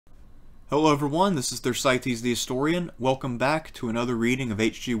Hello everyone, this is Thersites the Historian. Welcome back to another reading of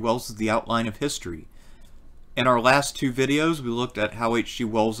H.G. Wells' The Outline of History. In our last two videos, we looked at how H.G.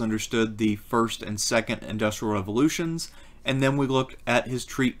 Wells understood the First and Second Industrial Revolutions, and then we looked at his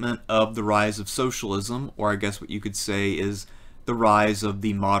treatment of the rise of socialism, or I guess what you could say is the rise of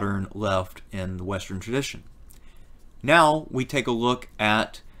the modern left in the Western tradition. Now we take a look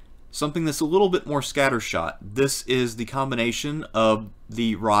at something that's a little bit more scattershot. This is the combination of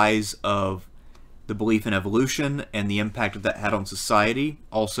the rise of the belief in evolution and the impact that had on society,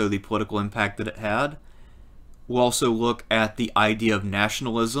 also the political impact that it had. We'll also look at the idea of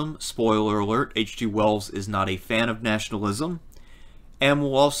nationalism. Spoiler alert, H.G. Wells is not a fan of nationalism. And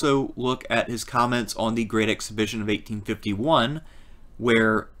we'll also look at his comments on the Great Exhibition of 1851,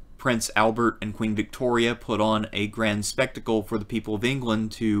 where Prince Albert and Queen Victoria put on a grand spectacle for the people of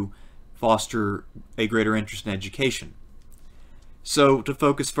England to foster a greater interest in education. So, to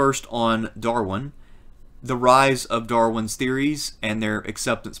focus first on Darwin, the rise of Darwin's theories and their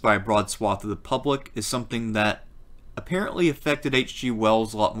acceptance by a broad swath of the public is something that apparently affected H.G.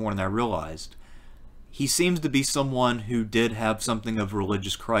 Wells a lot more than I realized. He seems to be someone who did have something of a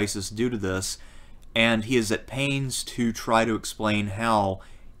religious crisis due to this, and he is at pains to try to explain how,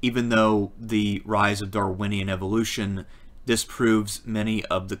 even though the rise of Darwinian evolution disproves many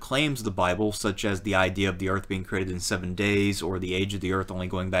of the claims of the Bible, such as the idea of the earth being created in 7 days, or the age of the earth only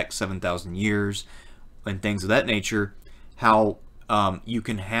going back 7,000 years, and things of that nature, how you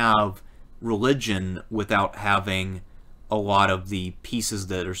can have religion without having a lot of the pieces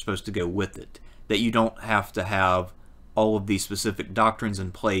that are supposed to go with it. That you don't have to have all of these specific doctrines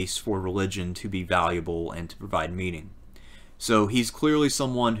in place for religion to be valuable and to provide meaning. So he's clearly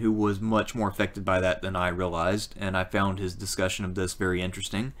someone who was much more affected by that than I realized, and I found his discussion of this very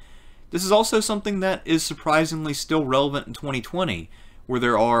interesting. This is also something that is surprisingly still relevant in 2020, where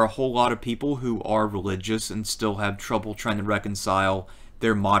there are a whole lot of people who are religious and still have trouble trying to reconcile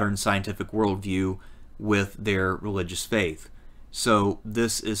their modern scientific worldview with their religious faith. So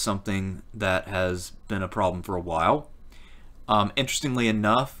this is something that has been a problem for a while. Interestingly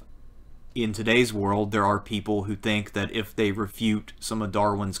enough, in today's world, there are people who think that if they refute some of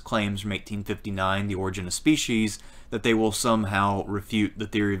Darwin's claims from 1859, The Origin of Species, that they will somehow refute the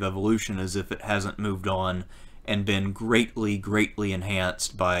theory of evolution as if it hasn't moved on and been greatly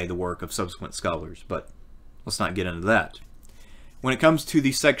enhanced by the work of subsequent scholars. But let's not get into that. When it comes to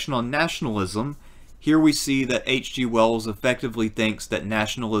the section on nationalism, here we see that H.G. Wells effectively thinks that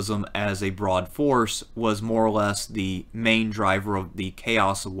nationalism as a broad force was more or less the main driver of the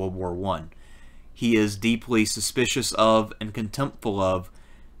chaos of World War I. He is deeply suspicious of and contemptful of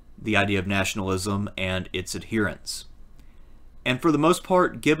the idea of nationalism and its adherents. And for the most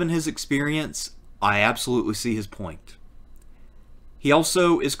part, given his experience, I absolutely see his point. He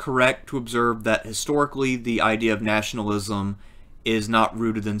also is correct to observe that historically the idea of nationalism is not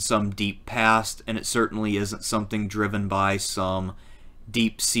rooted in some deep past, and it certainly isn't something driven by some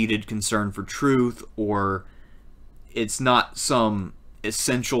deep-seated concern for truth, or it's not some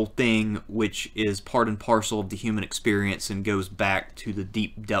essential thing which is part and parcel of the human experience and goes back to the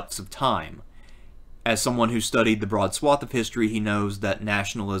deep depths of time. As someone who studied the broad swath of history, he knows that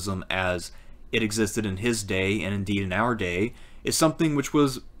nationalism as it existed in his day, and indeed in our day, is something which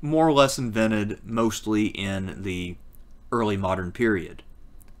was more or less invented mostly in the early modern period.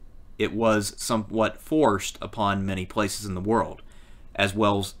 It was somewhat forced upon many places in the world, as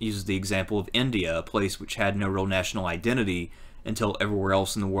Wells uses the example of India, a place which had no real national identity until everywhere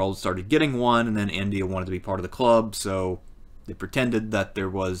else in the world started getting one, and then India wanted to be part of the club, so they pretended that there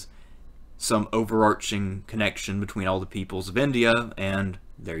was some overarching connection between all the peoples of India, and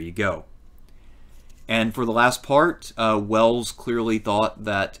there you go. And for the last part, Wells clearly thought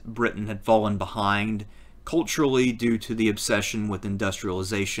that Britain had fallen behind culturally due to the obsession with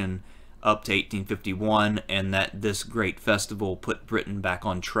industrialization up to 1851, and that this great festival put Britain back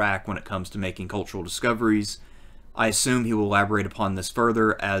on track when it comes to making cultural discoveries. I assume he will elaborate upon this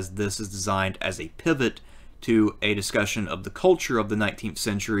further, as this is designed as a pivot to a discussion of the culture of the 19th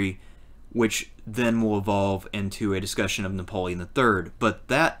century, which then will evolve into a discussion of Napoleon III, but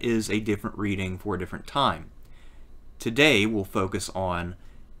that is a different reading for a different time. Today we'll focus on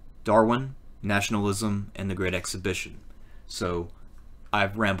Darwin, nationalism, and the Great Exhibition. So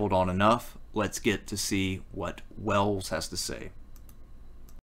I've rambled on enough. Let's get to see what Wells has to say.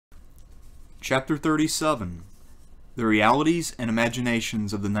 Chapter 37. The Realities and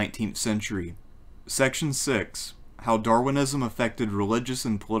Imaginations of the 19th Century. Section 6. How Darwinism Affected Religious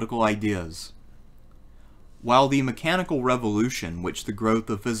and Political Ideas. While the mechanical revolution which the growth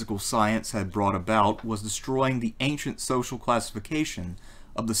of physical science had brought about was destroying the ancient social classification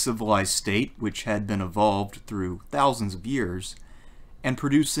of the civilized state, which had been evolved through thousands of years, and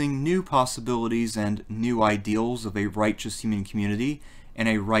producing new possibilities and new ideals of a righteous human community and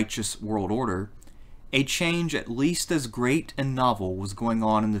a righteous world order, a change at least as great and novel was going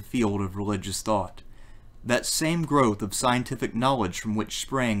on in the field of religious thought. That same growth of scientific knowledge from which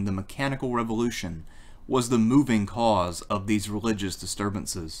sprang the mechanical revolution was the moving cause of these religious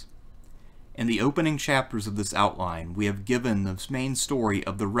disturbances. In the opening chapters of this outline, we have given the main story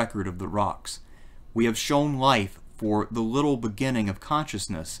of the record of the rocks. We have shown life for the little beginning of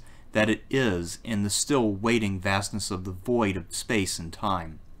consciousness that it is in the still waiting vastness of the void of space and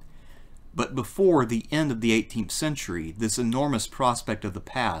time. But before the end of the 18th century, this enormous prospect of the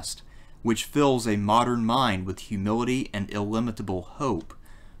past, which fills a modern mind with humility and illimitable hope,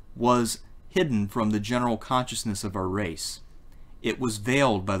 was hidden from the general consciousness of our race. It was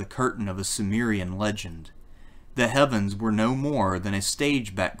veiled by the curtain of a Sumerian legend. The heavens were no more than a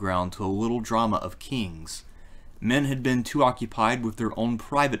stage background to a little drama of kings. Men had been too occupied with their own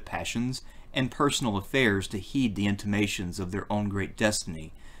private passions and personal affairs to heed the intimations of their own great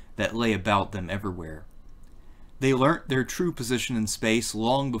destiny that lay about them everywhere. They learnt their true position in space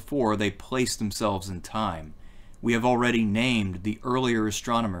long before they placed themselves in time. We have already named the earlier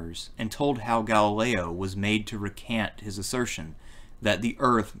astronomers and told how Galileo was made to recant his assertion that the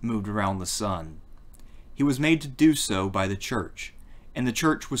Earth moved around the sun. He was made to do so by the Church, and the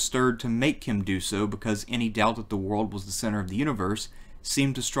Church was stirred to make him do so because any doubt that the world was the center of the universe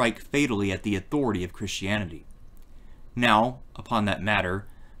seemed to strike fatally at the authority of Christianity. Now, upon that matter,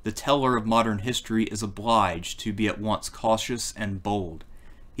 the teller of modern history is obliged to be at once cautious and bold.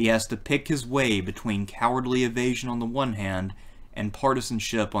 He has to pick his way between cowardly evasion on the one hand and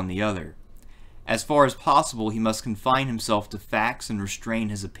partisanship on the other. As far as possible, he must confine himself to facts and restrain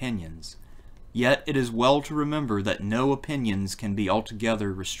his opinions. Yet it is well to remember that no opinions can be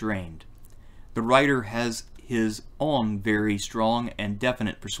altogether restrained. The writer has his own very strong and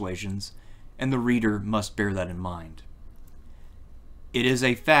definite persuasions, and the reader must bear that in mind. It is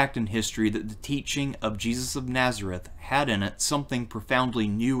a fact in history that the teaching of Jesus of Nazareth had in it something profoundly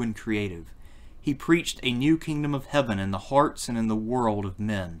new and creative. He preached a new kingdom of heaven in the hearts and in the world of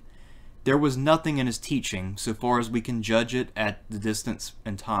men. There was nothing in his teaching, so far as we can judge it at the distance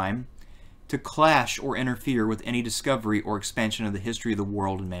and time, to clash or interfere with any discovery or expansion of the history of the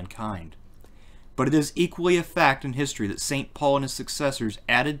world and mankind. But it is equally a fact in history that St. Paul and his successors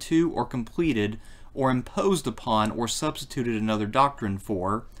added to or completed or imposed upon or substituted another doctrine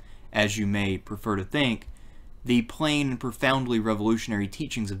for, as you may prefer to think, the plain and profoundly revolutionary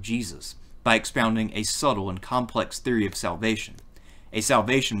teachings of Jesus, by expounding a subtle and complex theory of salvation, a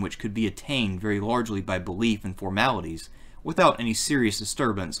salvation which could be attained very largely by belief and formalities, without any serious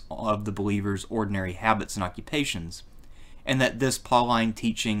disturbance of the believer's ordinary habits and occupations, and that this Pauline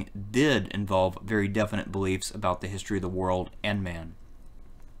teaching did involve very definite beliefs about the history of the world and man.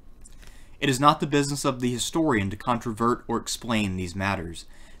 It is not the business of the historian to controvert or explain these matters.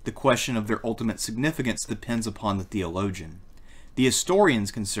 The question of their ultimate significance depends upon the theologian. The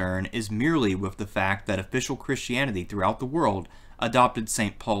historian's concern is merely with the fact that official Christianity throughout the world adopted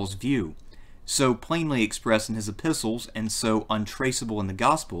St. Paul's view, so plainly expressed in his epistles and so untraceable in the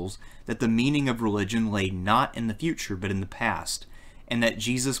Gospels that the meaning of religion lay not in the future but in the past, and that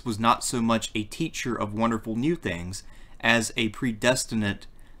Jesus was not so much a teacher of wonderful new things as a predestinate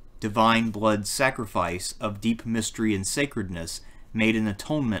divine blood sacrifice of deep mystery and sacredness made an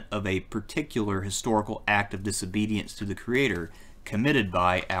atonement of a particular historical act of disobedience to the Creator committed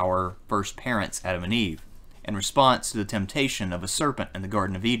by our first parents, Adam and Eve, in response to the temptation of a serpent in the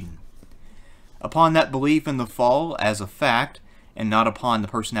Garden of Eden. Upon that belief in the fall as a fact, and not upon the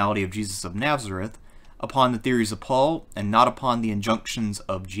personality of Jesus of Nazareth, upon the theories of Paul, and not upon the injunctions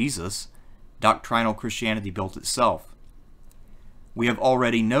of Jesus, doctrinal Christianity built itself. We have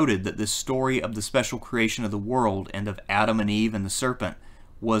already noted that this story of the special creation of the world and of Adam and Eve and the serpent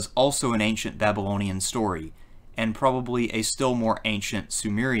was also an ancient Babylonian story, and probably a still more ancient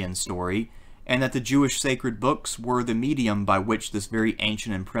Sumerian story, and that the Jewish sacred books were the medium by which this very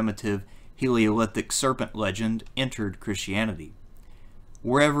ancient and primitive Heliolithic serpent legend entered Christianity.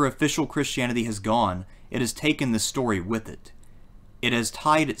 Wherever official Christianity has gone, it has taken this story with it. It has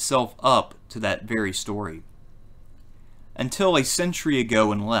tied itself up to that very story. Until a century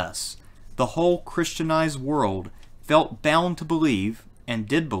ago and less, the whole Christianized world felt bound to believe, and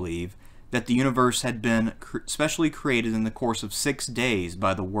did believe, that the universe had been specially created in the course of 6 days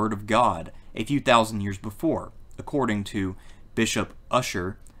by the Word of God a few thousand years before, according to Bishop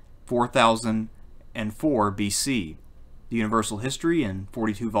Ussher, 4004 BC. The Universal History, in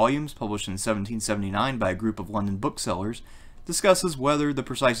 42 volumes, published in 1779 by a group of London booksellers, discusses whether the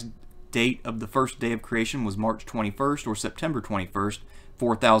precise date of the first day of creation was March 21st or September 21st,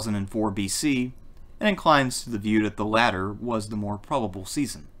 4004 BC, and inclines to the view that the latter was the more probable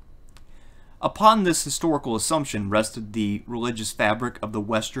season. Upon this historical assumption rested the religious fabric of the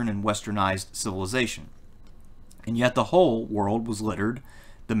Western and Westernized civilization. And yet the whole world was littered.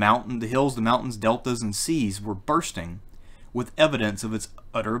 The hills, the mountains, deltas, and seas were bursting with evidence of its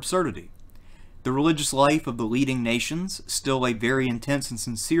utter absurdity. The religious life of the leading nations, still a very intense and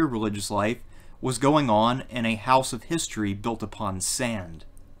sincere religious life, was going on in a house of history built upon sand.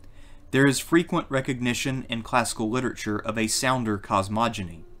 There is frequent recognition in classical literature of a sounder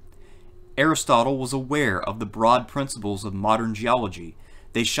cosmogony. Aristotle was aware of the broad principles of modern geology.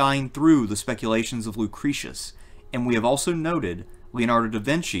 They shine through the speculations of Lucretius, and we have also noted Leonardo da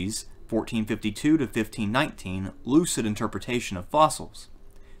Vinci's 1452 to 1519 lucid interpretation of fossils.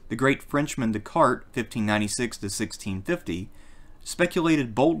 The great Frenchman Descartes, 1596 to 1650,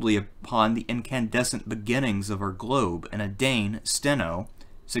 speculated boldly upon the incandescent beginnings of our globe, and a Dane, Steno,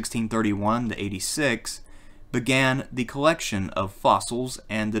 1631 to 86, began the collection of fossils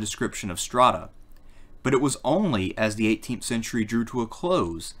and the description of strata. But it was only as the 18th century drew to a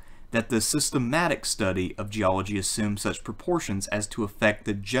close that the systematic study of geology assumed such proportions as to affect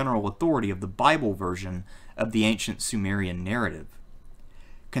the general authority of the Bible version of the ancient Sumerian narrative.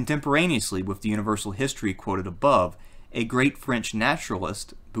 Contemporaneously with the universal history quoted above, a great French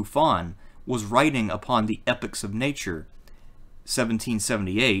naturalist, Buffon, was writing upon the epochs of nature,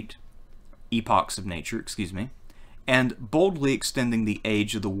 1778, epochs of nature, and boldly extending the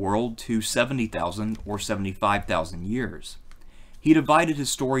age of the world to 70,000 or 75,000 years. He divided his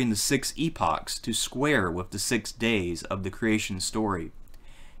story into 6 epochs to square with the 6 days of the creation story.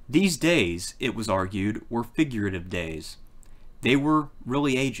 These days, it was argued, were figurative days. They were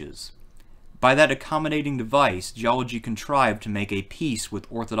really ages. By that accommodating device, geology contrived to make a peace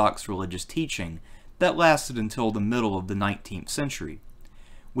with orthodox religious teaching that lasted until the middle of the 19th century.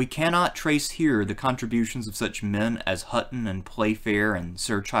 We cannot trace here the contributions of such men as Hutton and Playfair and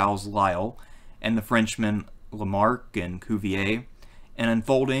Sir Charles Lyell, and the Frenchmen Lamarck and Cuvier, in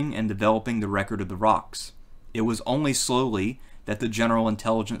unfolding and developing the record of the rocks. It was only slowly that the general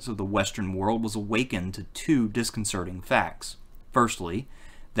intelligence of the Western world was awakened to 2 disconcerting facts. Firstly,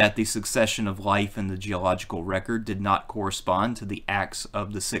 that the succession of life in the geological record did not correspond to the acts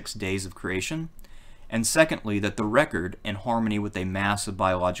of the 6 days of creation, and secondly, that the record, in harmony with a mass of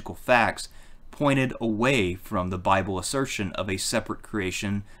biological facts, pointed away from the Bible assertion of a separate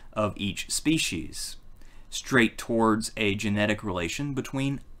creation of each species, straight towards a genetic relation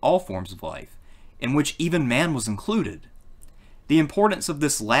between all forms of life, in which even man was included. The importance of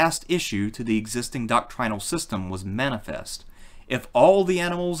this last issue to the existing doctrinal system was manifest. If all the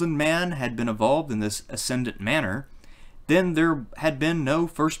animals and man had been evolved in this ascendant manner, then there had been no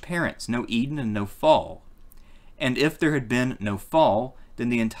first parents, no Eden, and no fall. And if there had been no fall, then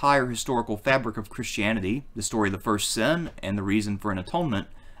the entire historical fabric of Christianity, the story of the first sin and the reason for an atonement,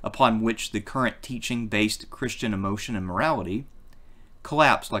 upon which the current teaching based Christian emotion and morality,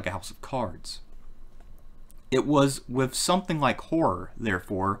 collapsed like a house of cards. It was with something like horror,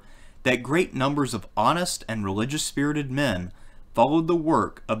 therefore, that great numbers of honest and religious-spirited men followed the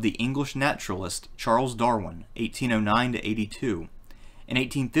work of the English naturalist Charles Darwin, 1809 to 82. In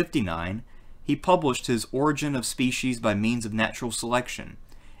 1859, he published his Origin of Species by Means of Natural Selection,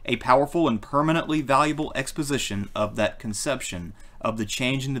 a powerful and permanently valuable exposition of that conception of the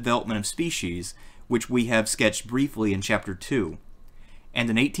change and development of species, which we have sketched briefly in Chapter 2. And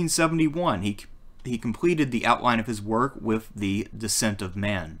in 1871, he completed the outline of his work with the Descent of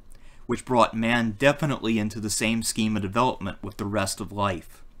Man, which brought man definitely into the same scheme of development with the rest of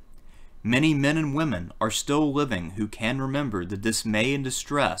life. Many men and women are still living who can remember the dismay and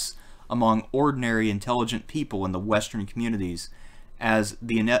distress among ordinary intelligent people in the Western communities as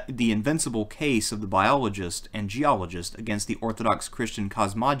the invincible case of the biologist and geologist against the orthodox Christian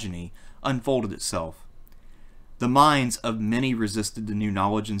cosmogony unfolded itself. The minds of many resisted the new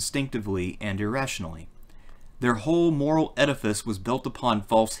knowledge instinctively and irrationally. Their whole moral edifice was built upon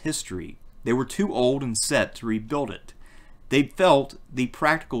false history. They were too old and set to rebuild it. They felt the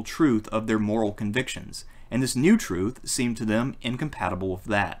practical truth of their moral convictions, and this new truth seemed to them incompatible with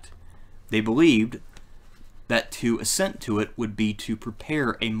that. They believed that to assent to it would be to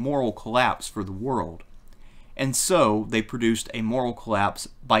prepare a moral collapse for the world. And so they produced a moral collapse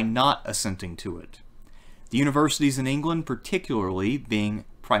by not assenting to it. The universities in England, particularly being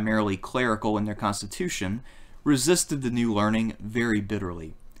primarily clerical in their constitution, resisted the new learning very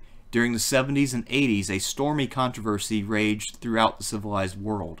bitterly. During the 70s and 80s, a stormy controversy raged throughout the civilized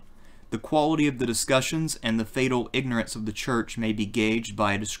world. The quality of the discussions and the fatal ignorance of the church may be gauged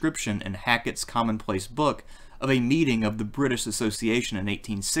by a description in Hackett's commonplace book of a meeting of the British Association in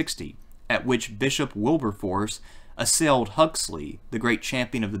 1860, at which Bishop Wilberforce assailed Huxley, the great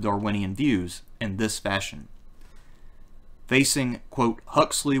champion of the Darwinian views, in this fashion. Facing, quote,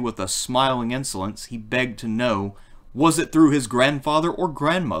 Huxley with a smiling insolence, he begged to know, was it through his grandfather or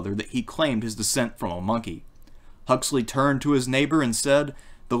grandmother that he claimed his descent from a monkey? Huxley turned to his neighbor and said,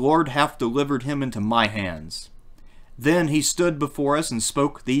 the Lord hath delivered him into my hands. Then he stood before us and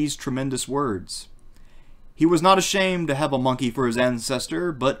spoke these tremendous words. He was not ashamed to have a monkey for his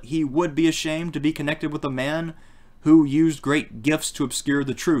ancestor, but he would be ashamed to be connected with a man who used great gifts to obscure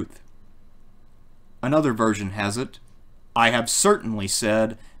the truth. Another version has it, I have certainly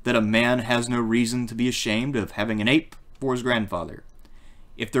said that a man has no reason to be ashamed of having an ape for his grandfather.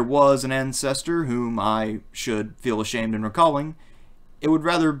 If there was an ancestor whom I should feel ashamed in recalling, it would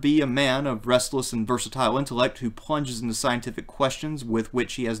rather be a man of restless and versatile intellect who plunges into scientific questions with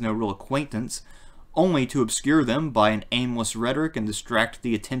which he has no real acquaintance, only to obscure them by an aimless rhetoric and distract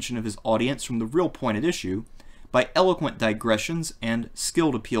the attention of his audience from the real point at issue by eloquent digressions and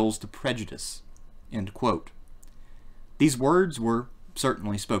skilled appeals to prejudice. End quote. These words were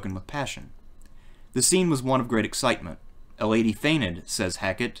certainly spoken with passion. The scene was one of great excitement. A lady fainted, says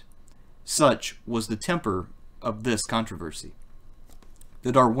Hackett. Such was the temper of this controversy.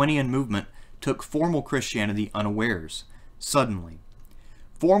 The Darwinian movement took formal Christianity unawares, suddenly.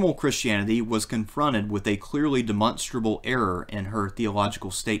 Formal Christianity was confronted with a clearly demonstrable error in her theological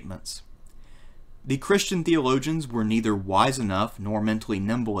statements. The Christian theologians were neither wise enough nor mentally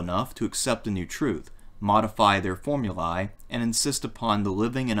nimble enough to accept a new truth, modify their formulae, and insist upon the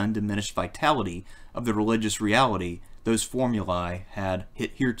living and undiminished vitality of the religious reality those formulae had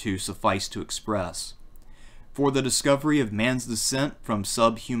hitherto sufficed to express. For the discovery of man's descent from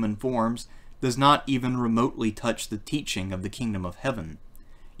subhuman forms does not even remotely touch the teaching of the kingdom of heaven.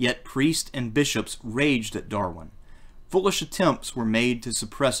 Yet priests and bishops raged at Darwin. Foolish attempts were made to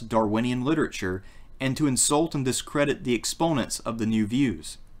suppress Darwinian literature and to insult and discredit the exponents of the new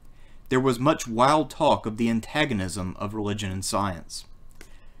views. There was much wild talk of the antagonism of religion and science.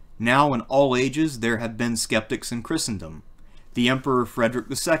 Now in all ages there have been skeptics in Christendom. The Emperor Frederick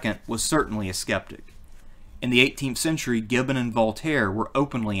II was certainly a skeptic. In the 18th century, Gibbon and Voltaire were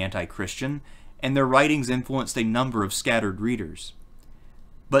openly anti-Christian, and their writings influenced a number of scattered readers.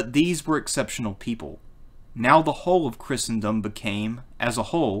 But these were exceptional people. Now the whole of Christendom became, as a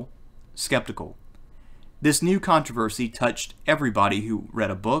whole, skeptical. This new controversy touched everybody who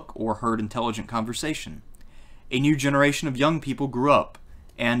read a book or heard intelligent conversation. A new generation of young people grew up,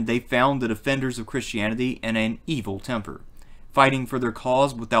 and they found the defenders of Christianity in an evil temper, fighting for their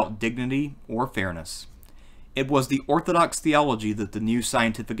cause without dignity or fairness. It was the orthodox theology that the new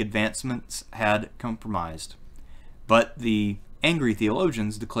scientific advancements had compromised, but the angry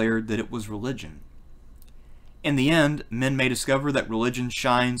theologians declared that it was religion. In the end, men may discover that religion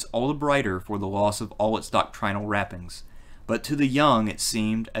shines all the brighter for the loss of all its doctrinal wrappings, but to the young it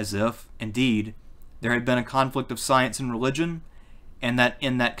seemed as if, indeed, there had been a conflict of science and religion, and that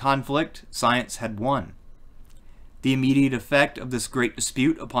in that conflict, science had won. The immediate effect of this great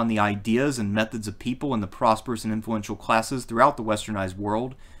dispute upon the ideas and methods of people in the prosperous and influential classes throughout the westernized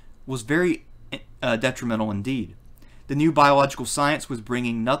world was very detrimental indeed. The new biological science was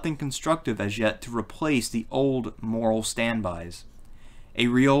bringing nothing constructive as yet to replace the old moral standbys. A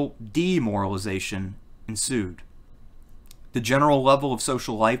real demoralization ensued. The general level of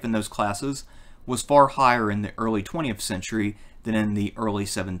social life in those classes was far higher in the early 20th century than in the early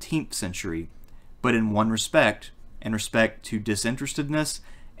 17th century, but in one respect, in respect to disinterestedness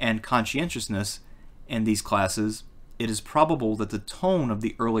and conscientiousness in these classes, it is probable that the tone of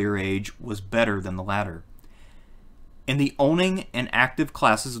the earlier age was better than the latter. In the owning and active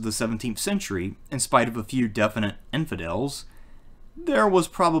classes of the 17th century, in spite of a few definite infidels, there was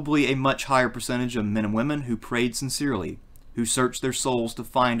probably a much higher percentage of men and women who prayed sincerely, who searched their souls to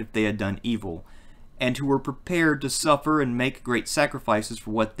find if they had done evil, and who were prepared to suffer and make great sacrifices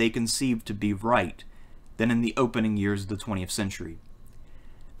for what they conceived to be right, than in the opening years of the 20th century.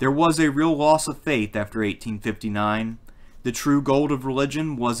 There was a real loss of faith after 1859. The true gold of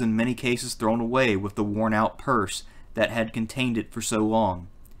religion was in many cases thrown away with the worn-out purse that had contained it for so long,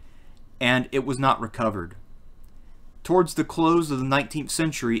 and it was not recovered. Towards the close of the 19th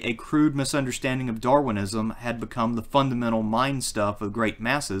century, a crude misunderstanding of Darwinism had become the fundamental mind stuff of great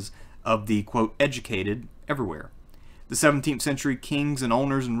masses of the, quote, educated everywhere. The 17th century kings and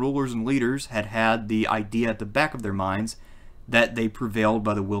owners and rulers and leaders had had the idea at the back of their minds that they prevailed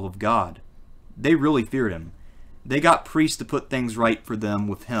by the will of God. They really feared him. They got priests to put things right for them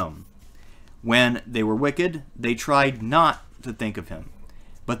with him. When they were wicked, they tried not to think of him.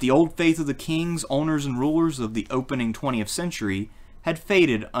 But the old faith of the kings, owners, and rulers of the opening 20th century had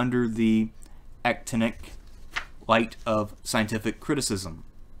faded under the actinic light of scientific criticism.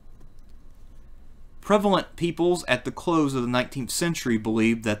 Prevalent peoples at the close of the 19th century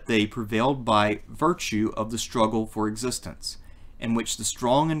believed that they prevailed by virtue of the struggle for existence, in which the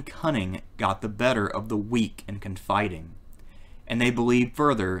strong and cunning got the better of the weak and confiding. And they believed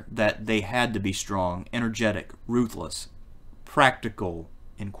further that they had to be strong, energetic, ruthless, practical,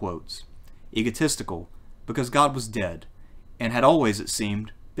 in quotes, egotistical, because God was dead, and had always, it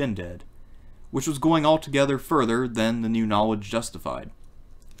seemed, been dead, which was going altogether further than the new knowledge justified.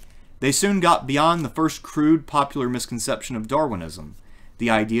 They soon got beyond the first crude popular misconception of Darwinism, the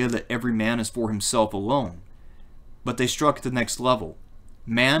idea that every man is for himself alone. But they struck at the next level.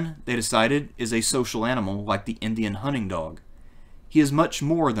 Man, they decided, is a social animal like the Indian hunting dog. He is much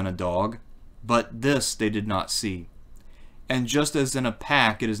more than a dog, but this they did not see. And just as in a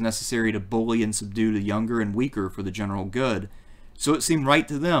pack it is necessary to bully and subdue the younger and weaker for the general good, so it seemed right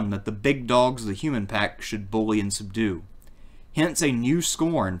to them that the big dogs of the human pack should bully and subdue. Hence a new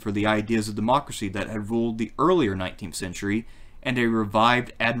scorn for the ideas of democracy that had ruled the earlier 19th century, and a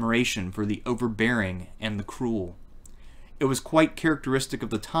revived admiration for the overbearing and the cruel. It was quite characteristic of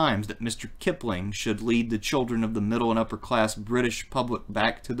the times that Mr. Kipling should lead the children of the middle and upper class British public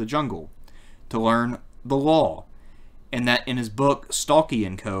back to the jungle to learn the law, and that in his book Stalky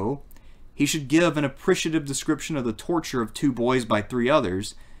 & Co., he should give an appreciative description of the torture of 2 boys by 3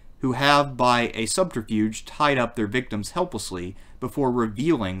 others, who have by a subterfuge tied up their victims helplessly before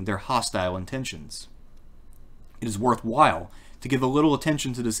revealing their hostile intentions. It is worthwhile to give a little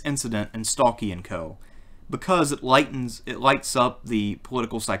attention to this incident in Stalky & Co., because it lights up the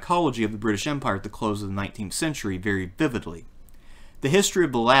political psychology of the British Empire at the close of the 19th century very vividly. The history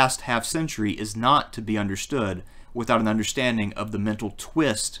of the last half-century is not to be understood without an understanding of the mental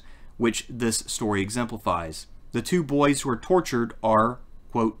twist which this story exemplifies. The 2 boys who are tortured are,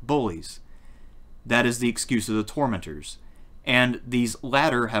 quote, bullies. That is the excuse of the tormentors. And these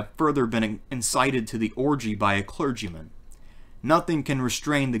latter have further been incited to the orgy by a clergyman. Nothing can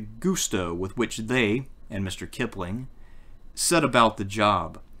restrain the gusto with which they, and Mr. Kipling, set about the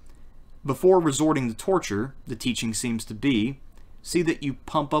job. Before resorting to torture, the teaching seems to be, see that you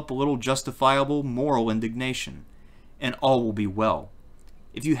pump up a little justifiable moral indignation, and all will be well.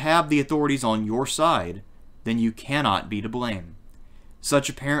 If you have the authorities on your side, then you cannot be to blame. Such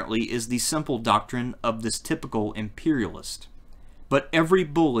apparently is the simple doctrine of this typical imperialist. But every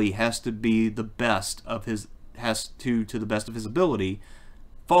bully has to be the best of his to the best of his ability,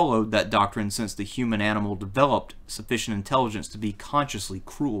 followed that doctrine since the human animal developed sufficient intelligence to be consciously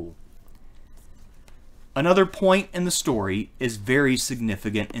cruel. Another point in the story is very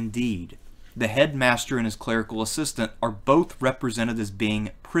significant indeed. The headmaster and his clerical assistant are both represented as being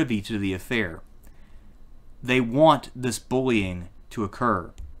privy to the affair. They want this bullying to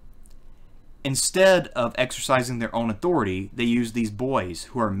occur. Instead of exercising their own authority, they use these boys,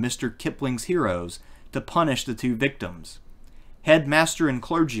 who are Mr. Kipling's heroes, to punish the 2 victims. Headmaster and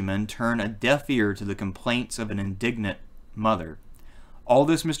clergyman turn a deaf ear to the complaints of an indignant mother. All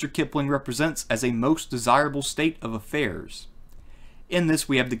this Mr. Kipling represents as a most desirable state of affairs. In this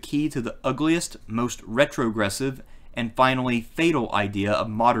we have the key to the ugliest, most retrogressive, and finally fatal idea of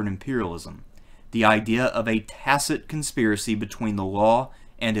modern imperialism, the idea of a tacit conspiracy between the law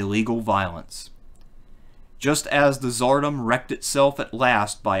and illegal violence. Just as the Tsardom wrecked itself at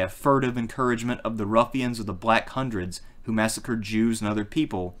last by a furtive encouragement of the ruffians of the Black Hundreds who massacred Jews and other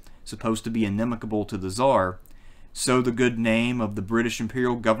people supposed to be inimical to the Tsar, so the good name of the British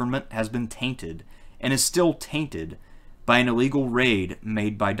imperial government has been tainted, and is still tainted, by an illegal raid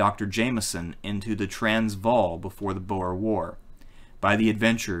made by Dr. Jameson into the Transvaal before the Boer War, by the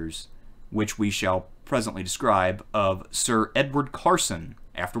adventures, which we shall presently describe, of Sir Edward Carson,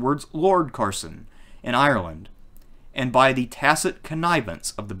 afterwards Lord Carson, in Ireland, and by the tacit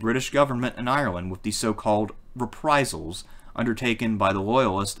connivance of the British government in Ireland with the so-called reprisals undertaken by the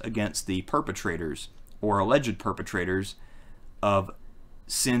Loyalists against the perpetrators, or alleged perpetrators, of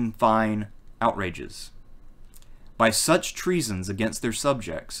Sinn Féin outrages. By such treasons against their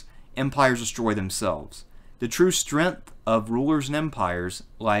subjects, empires destroy themselves. The true strength of rulers and empires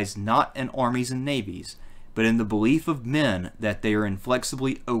lies not in armies and navies, but in the belief of men that they are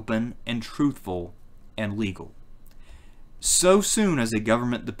inflexibly open and truthful and legal. So soon as a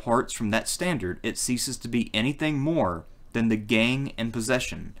government departs from that standard, it ceases to be anything more than the gang in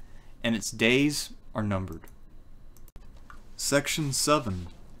possession, and its days are numbered. Section 7.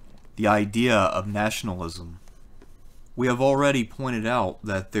 The idea of nationalism. We have already pointed out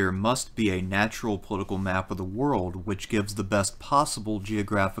that there must be a natural political map of the world which gives the best possible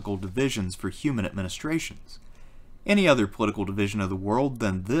geographical divisions for human administrations. Any other political division of the world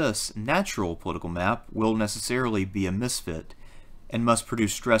than this natural political map will necessarily be a misfit, and must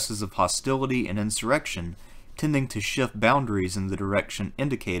produce stresses of hostility and insurrection tending to shift boundaries in the direction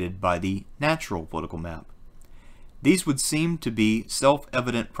indicated by the natural political map. These would seem to be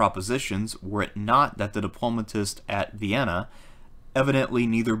self-evident propositions were it not that the diplomatists at Vienna evidently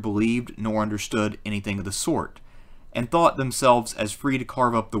neither believed nor understood anything of the sort, and thought themselves as free to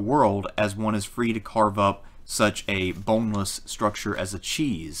carve up the world as one is free to carve up such a boneless structure as a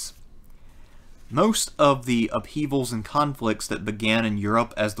cheese. Most of the upheavals and conflicts that began in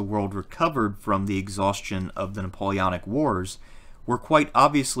Europe as the world recovered from the exhaustion of the Napoleonic Wars were quite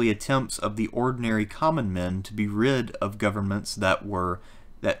obviously attempts of the ordinary common men to be rid of governments that were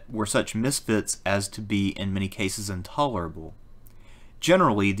such misfits as to be in many cases intolerable.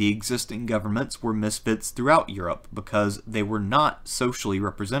 Generally, the existing governments were misfits throughout Europe because they were not socially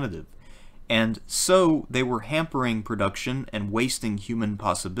representative, and so they were hampering production and wasting human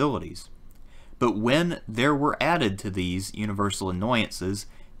possibilities. But when there were added to these universal annoyances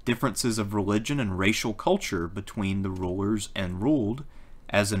differences of religion and racial culture between the rulers and ruled,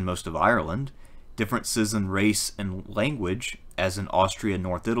 as in most of Ireland, differences in race and language, as in Austria,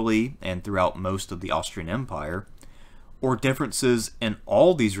 North Italy, and throughout most of the Austrian Empire, or differences in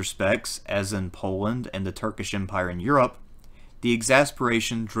all these respects, as in Poland and the Turkish Empire in Europe, the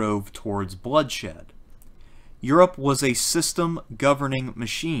exasperation drove towards bloodshed. Europe was a system governing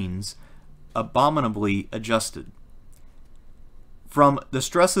machines abominably adjusted. From the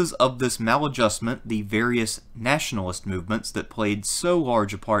stresses of this maladjustment, the various nationalist movements that played so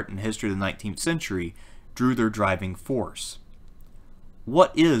large a part in the history of the 19th century drew their driving force.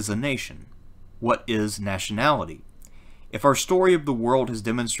 What is a nation? What is nationality? If our story of the world has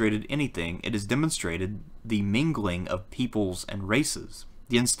demonstrated anything, it has demonstrated the mingling of peoples and races,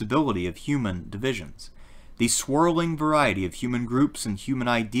 the instability of human divisions, the swirling variety of human groups and human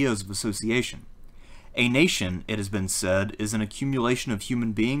ideas of association. A nation, it has been said, is an accumulation of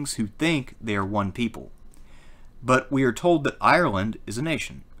human beings who think they are one people. But we are told that Ireland is a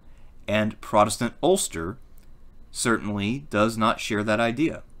nation, and Protestant Ulster certainly does not share that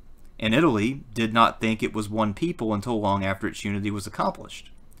idea. And Italy did not think it was one people until long after its unity was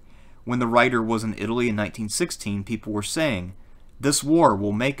accomplished. When the writer was in Italy in 1916, people were saying, "This war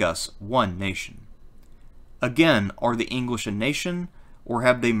will make us one nation." Again, are the English a nation, or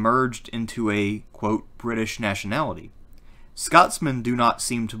have they merged into a, quote, British nationality? Scotsmen do not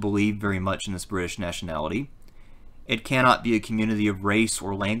seem to believe very much in this British nationality. It cannot be a community of race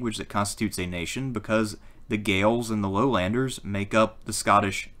or language that constitutes a nation, because the Gaels and the Lowlanders make up the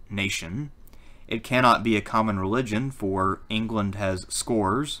Scottish nation. It cannot be a common religion, for England has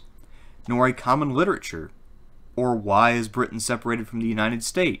scores, nor a common literature. Or why is Britain separated from the United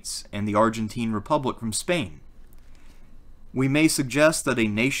States and the Argentine Republic from Spain? We may suggest that a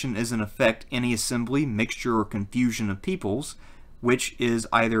nation is in effect any assembly, mixture, or confusion of peoples, which is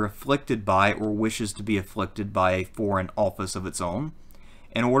either afflicted by or wishes to be afflicted by a foreign office of its own,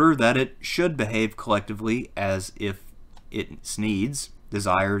 in order that it should behave collectively as if its needs,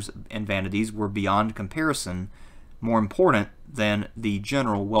 desires, and vanities were beyond comparison more important than the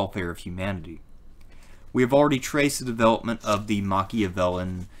general welfare of humanity. We have already traced the development of the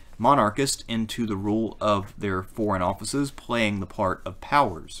Machiavellian monarchist into the rule of their foreign offices playing the part of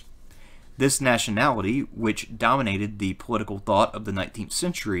powers. This nationality, which dominated the political thought of the 19th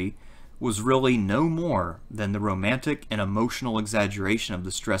century, was really no more than the romantic and emotional exaggeration of the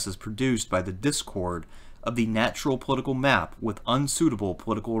stresses produced by the discord of the natural political map with unsuitable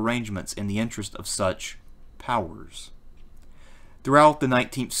political arrangements in the interest of such powers. Throughout the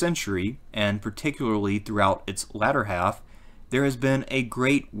 19th century, and particularly throughout its latter half, there has been a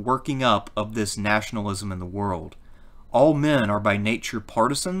great working up of this nationalism in the world. All men are by nature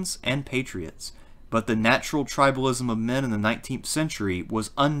partisans and patriots, but the natural tribalism of men in the 19th century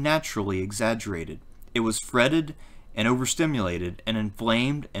was unnaturally exaggerated. It was fretted and overstimulated and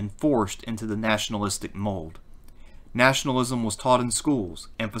inflamed and forced into the nationalistic mold. Nationalism was taught in schools,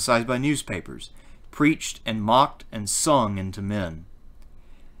 emphasized by newspapers, preached and mocked and sung into men.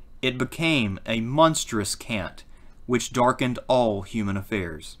 It became a monstrous cant, which darkened all human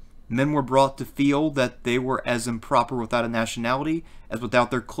affairs. Men were brought to feel that they were as improper without a nationality as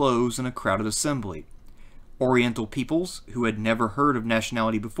without their clothes in a crowded assembly. Oriental peoples, who had never heard of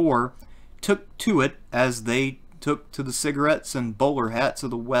nationality before, took to it as they took to the cigarettes and bowler hats of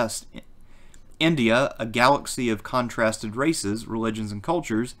the West. India, a galaxy of contrasted races, religions, and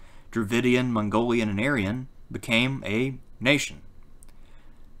cultures, Dravidian, Mongolian, and Aryan, became a nation.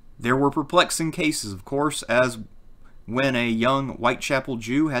 There were perplexing cases, of course, as when a young Whitechapel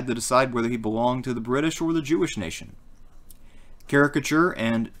Jew had to decide whether he belonged to the British or the Jewish nation. Caricature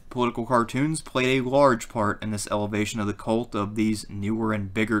and political cartoons played a large part in this elevation of the cult of these newer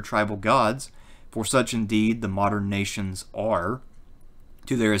and bigger tribal gods, for such indeed the modern nations are,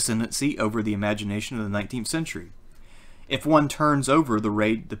 to their ascendancy over the imagination of the 19th century. If one turns over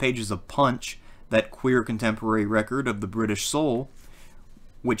the pages of Punch, that queer contemporary record of the British soul,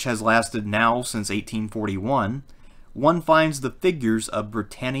 which has lasted now since 1841, one finds the figures of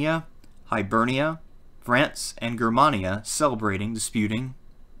Britannia, Hibernia, France, and Germania celebrating, disputing,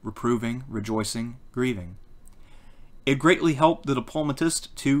 reproving, rejoicing, grieving. It greatly helped the diplomatists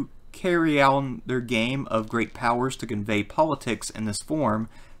to carry on their game of great powers to convey politics in this form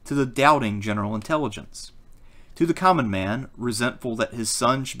to the doubting general intelligence. To the common man, resentful that his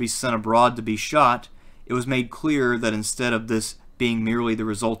son should be sent abroad to be shot, it was made clear that instead of this being merely the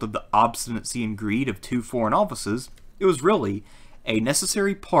result of the obstinacy and greed of two foreign offices, it was really a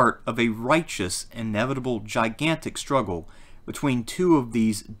necessary part of a righteous, inevitable, gigantic struggle between two of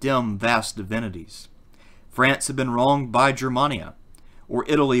these dim, vast divinities. France had been wronged by Germania, or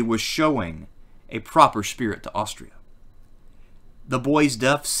Italy was showing a proper spirit to Austria. The boy's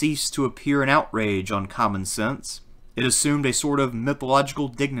death ceased to appear an outrage on common sense. It assumed a sort of mythological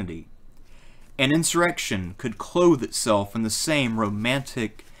dignity. An insurrection could clothe itself in the same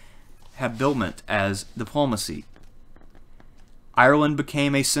romantic habiliment as diplomacy. Ireland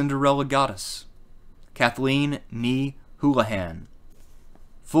became a Cinderella goddess, Kathleen Ní Houlihan,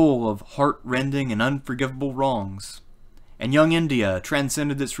 full of heart-rending and unforgivable wrongs. And young India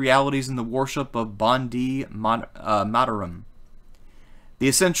transcended its realities in the worship of Bandi Mataram. The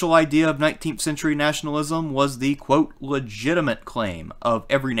essential idea of 19th century nationalism was the, quote, legitimate claim of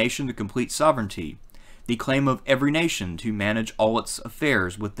every nation to complete sovereignty, the claim of every nation to manage all its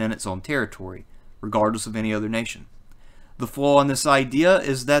affairs within its own territory, regardless of any other nation. The flaw in this idea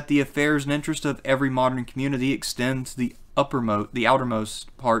is that the affairs and interests of every modern community extend to the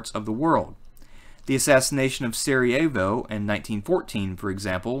outermost parts of the world. The assassination of Sarajevo in 1914, for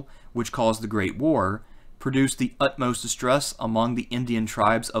example, which caused the Great War, produced the utmost distress among the Indian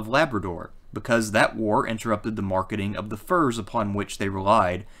tribes of Labrador, because that war interrupted the marketing of the furs upon which they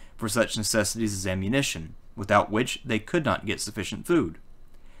relied for such necessities as ammunition, without which they could not get sufficient food.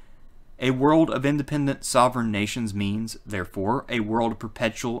 A world of independent sovereign nations means, therefore, a world of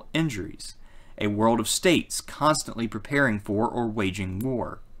perpetual injuries, a world of states constantly preparing for or waging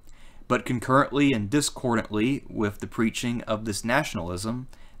war. But concurrently and discordantly with the preaching of this nationalism,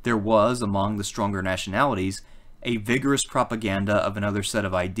 there was, among the stronger nationalities, a vigorous propaganda of another set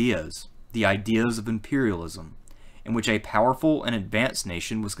of ideas, the ideas of imperialism, in which a powerful and advanced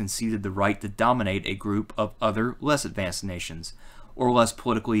nation was conceded the right to dominate a group of other less advanced nations, or less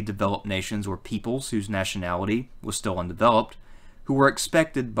politically developed nations or peoples whose nationality was still undeveloped, who were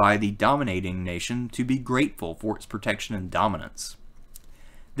expected by the dominating nation to be grateful for its protection and dominance.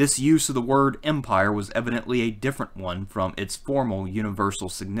 This use of the word empire was evidently a different one from its formal universal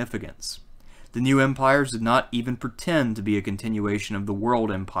significance. The new empires did not even pretend to be a continuation of the world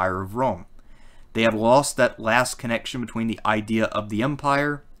empire of Rome. They had lost that last connection between the idea of the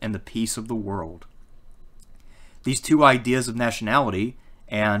empire and the peace of the world. These two ideas of nationality,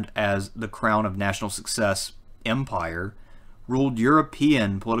 and as the crown of national success, empire, ruled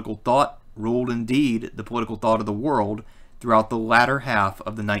European political thought, ruled indeed the political thought of the world, throughout the latter half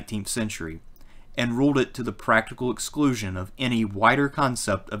of the 19th century, and ruled it to the practical exclusion of any wider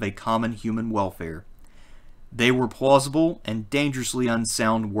concept of a common human welfare. They were plausible and dangerously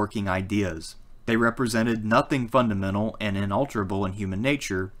unsound working ideas. They represented nothing fundamental and inalterable in human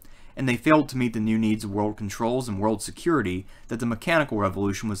nature, and they failed to meet the new needs of world controls and world security that the mechanical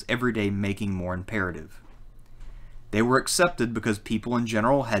revolution was every day making more imperative. They were accepted because people in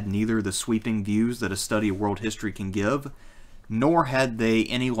general had neither the sweeping views that a study of world history can give, nor had they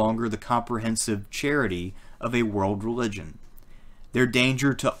any longer the comprehensive charity of a world religion. Their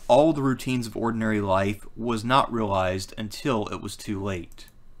danger to all the routines of ordinary life was not realized until it was too late.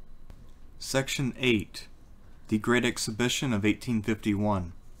 Section 8. The Great Exhibition of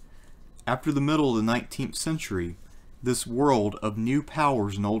 1851. After the middle of the 19th century, this world of new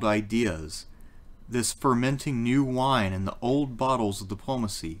powers and old ideas, this fermenting new wine in the old bottles of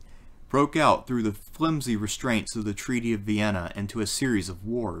diplomacy, broke out through the flimsy restraints of the Treaty of Vienna into a series of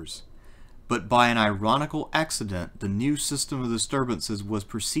wars. But by an ironical accident, the new system of disturbances was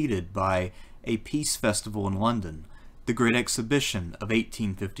preceded by a peace festival in London, the Great Exhibition of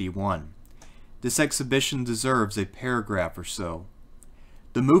 1851. This exhibition deserves a paragraph or so.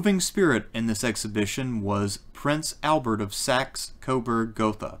 The moving spirit in this exhibition was Prince Albert of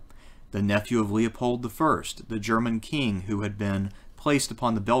Saxe-Coburg-Gotha, the nephew of Leopold I, the German king who had been placed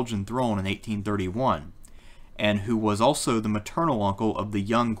upon the Belgian throne in 1831, and who was also the maternal uncle of the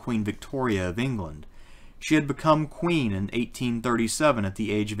young Queen Victoria of England. She had become queen in 1837 at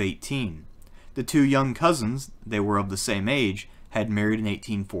the age of 18. The two young cousins, they were of the same age, had married in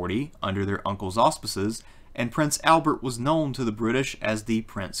 1840 under their uncle's auspices, and Prince Albert was known to the British as the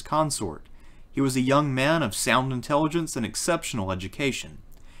Prince Consort. He was a young man of sound intelligence and exceptional education,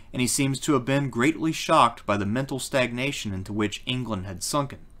 and he seems to have been greatly shocked by the mental stagnation into which England had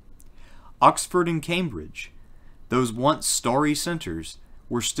sunken. Oxford and Cambridge, those once starry centers,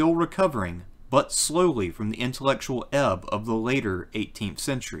 were still recovering, but slowly, from the intellectual ebb of the later 18th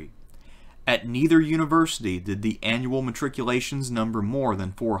century. At neither university did the annual matriculations number more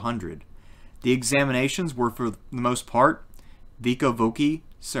than 400. The examinations were for the most part vica voce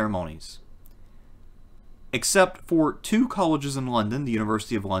ceremonies. Except for two colleges in London, the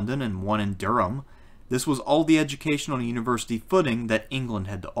University of London and one in Durham, this was all the education on a university footing that England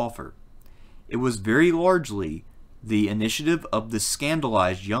had to offer. It was very largely the initiative of the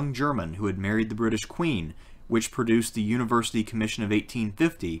scandalized young German who had married the British Queen, which produced the University Commission of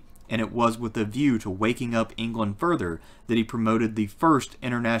 1850, and it was with a view to waking up England further that he promoted the first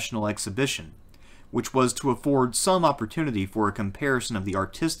international exhibition, which was to afford some opportunity for a comparison of the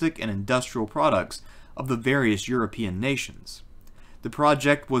artistic and industrial products of the various European nations. The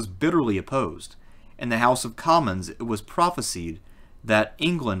project was bitterly opposed. In the House of Commons it was prophesied that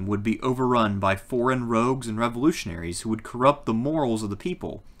England would be overrun by foreign rogues and revolutionaries who would corrupt the morals of the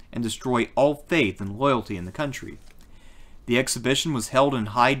people and destroy all faith and loyalty in the country. The exhibition was held in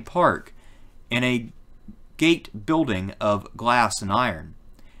Hyde Park in a gate building of glass and iron,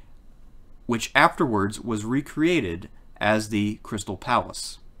 which afterwards was recreated as the Crystal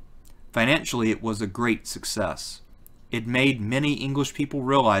Palace. Financially, it was a great success. It made many English people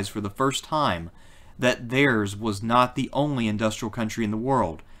realize for the first time that theirs was not the only industrial country in the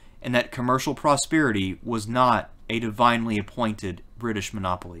world, and that commercial prosperity was not a divinely appointed British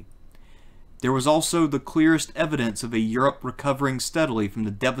monopoly. There was also the clearest evidence of a Europe recovering steadily from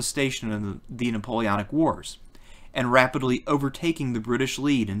the devastation of the Napoleonic Wars, and rapidly overtaking the British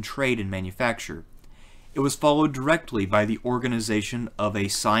lead in trade and manufacture. It was followed directly by the organization of a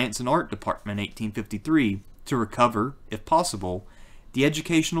science and art department in 1853 to recover, if possible, the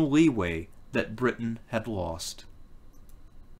educational leeway that Britain had lost.